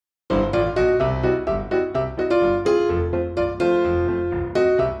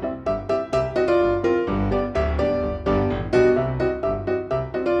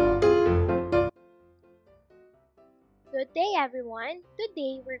everyone!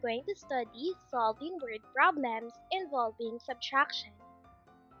 Today we're going to study solving word problems involving subtraction.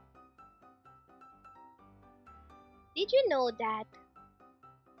 Did you know that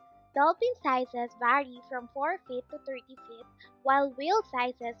dolphin sizes vary from 4 feet to 30 feet, while whale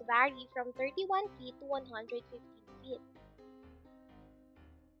sizes vary from 31 feet to 115 feet?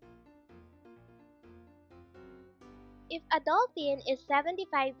 If a dolphin is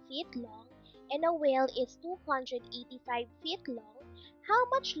 75 feet long and a whale is 285 feet long, how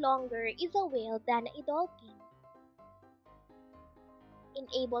much longer is a whale than a dolphin? In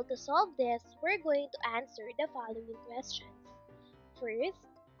able to solve this, we're going to answer the following questions. First,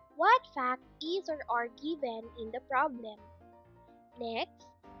 what fact is or are given in the problem? Next,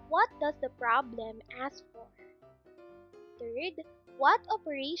 what does the problem ask for? Third, what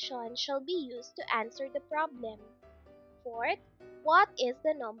operation shall be used to answer the problem? Fourth, what is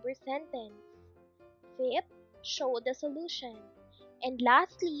the number sentence? Fifth, show the solution. And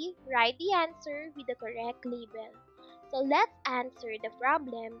lastly, write the answer with the correct label. So let's answer the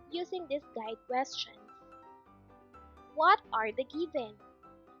problem using these guide questions. What are the given?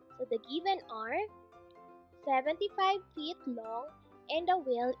 So the given are 75 feet long and the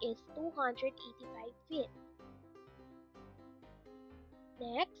whale is 285 feet.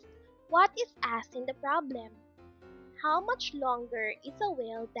 Next, what is asked in the problem? How much longer is a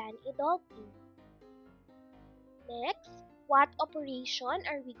whale than a dolphin? Next, what operation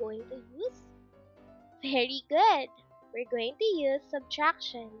are we going to use? Very good! We're going to use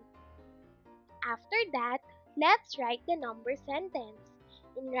subtraction. After that, let's write the number sentence.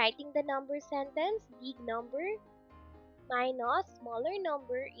 In writing the number sentence, big number minus smaller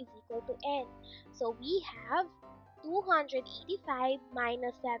number is equal to n. So we have 285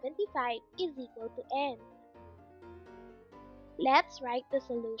 minus 75 is equal to n. Let's write the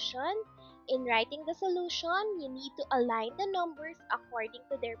solution. In writing the solution, you need to align the numbers according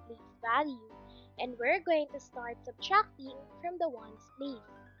to their place value. And we're going to start subtracting from the ones place.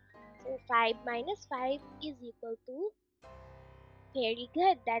 So 5 minus 5 is equal to, very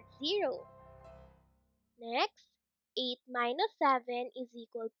good, that's 0. Next, 8 minus 7 is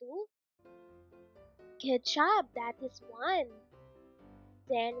equal to, good job, that is 1.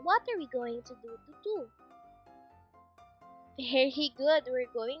 Then what are we going to do to 2? Very good,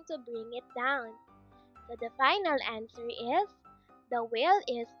 we're going to bring it down. So the final answer is, the whale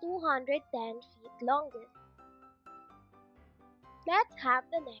is 210 feet longer. Let's have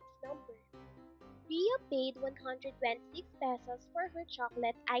the next number. Ria paid 126 pesos for her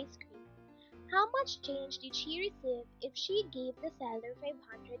chocolate ice cream. How much change did she receive if she gave the seller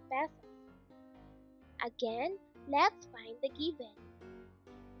 500 pesos? Again, let's find the given.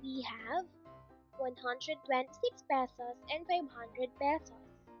 We have 126 pesos and 500 pesos.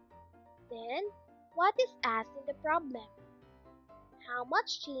 Then, what is asked in the problem? How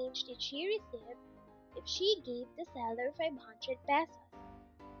much change did she receive if she gave the seller 500 pesos?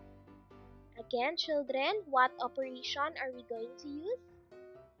 Again, children, what operation are we going to use?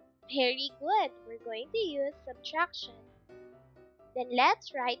 Very good, we're going to use subtraction. Then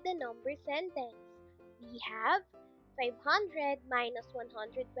let's write the number sentence. We have 500 minus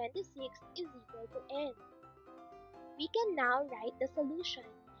 126 is equal to n. We can now write the solution.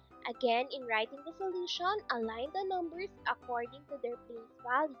 Again, in writing the solution, align the numbers according to their place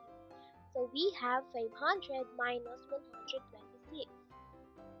value. So we have 500 minus 126.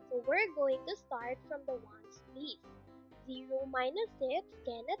 So we're going to start from the ones place. 0 minus 6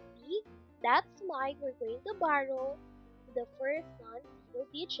 cannot be. That's why we're going to borrow the first non-zero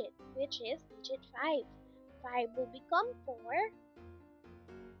digit, which is digit 5. 5 will become 4.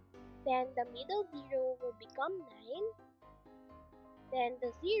 Then the middle 0 will become 9. Then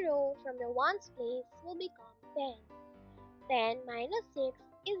the 0 from the ones place will become 10. 10 minus 6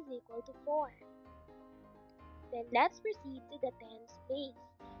 is equal to 4. Then let's proceed to the tens place.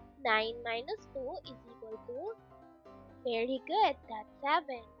 9 minus 2 is equal to, very good, that's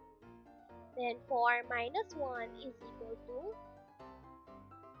 7. Then 4 minus 1 is equal to,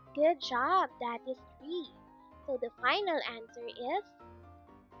 good job, that is 3. So the final answer is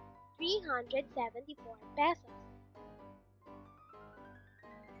 374 pesos.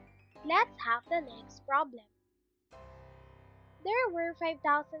 Let's have the next problem. There were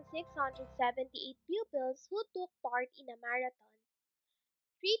 5,678 pupils who took part in a marathon.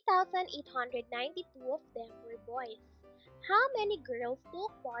 3,892 of them were boys. How many girls took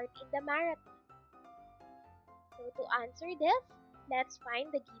part in the marathon? So to answer this, let's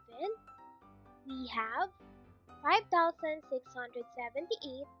find the given. We have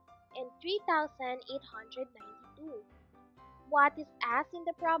 5,678 and 3,892. What is asked in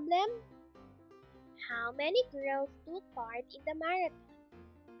the problem? How many girls took part in the marathon?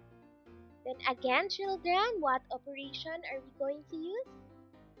 Then again, children, what operation are we going to use?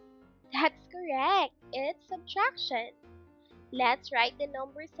 That's correct. It's subtraction. Let's write the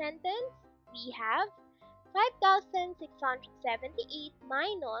number sentence. We have 5,678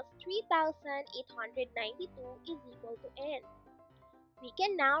 minus 3,892 is equal to n. We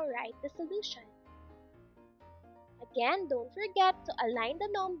can now write the solution. Again, don't forget to align the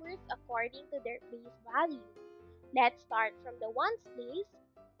numbers according to their place value. Let's start from the ones place.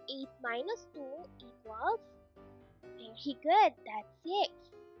 8 minus 2 equals, very good, that's 6.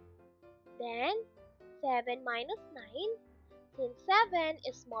 Then, 7 minus 9. Since 7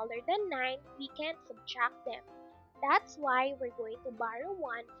 is smaller than 9, we can't subtract them. That's why we're going to borrow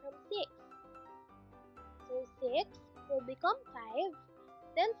 1 from 6. So 6 will become 5,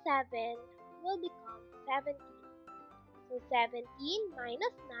 then 7 will become 17. So 17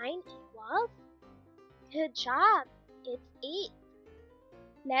 minus 9 equals, good job, it's 8.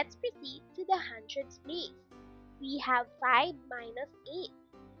 Let's proceed to the hundreds place. We have 5 minus 8.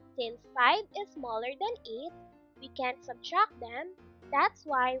 Since 5 is smaller than 8, we can't subtract them. That's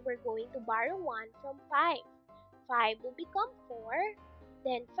why we're going to borrow 1 from 5. 5 will become 4.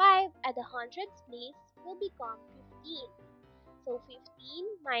 Then 5 at the hundreds place will become 15. So 15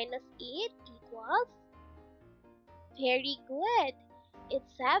 minus 8 equals, very good,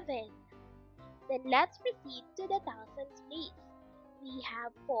 it's 7. Then let's proceed to the thousands place. We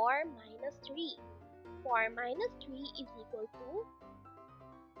have 4 minus 3. 4 minus 3 is equal to,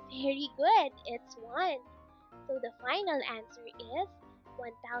 very good, it's 1. So the final answer is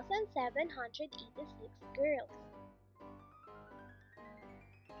 1,786 girls.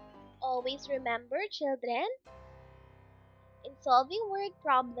 Always remember, children, in solving word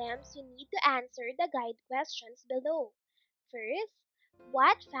problems, you need to answer the guide questions below. First,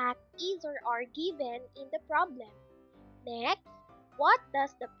 what fact is or are given in the problem? Next, what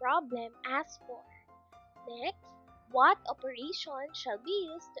does the problem ask for? Next, what operation shall be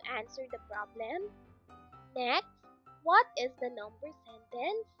used to answer the problem? Next, what is the number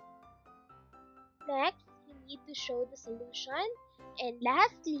sentence? Next, you need to show the solution. And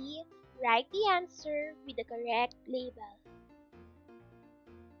lastly, write the answer with the correct label.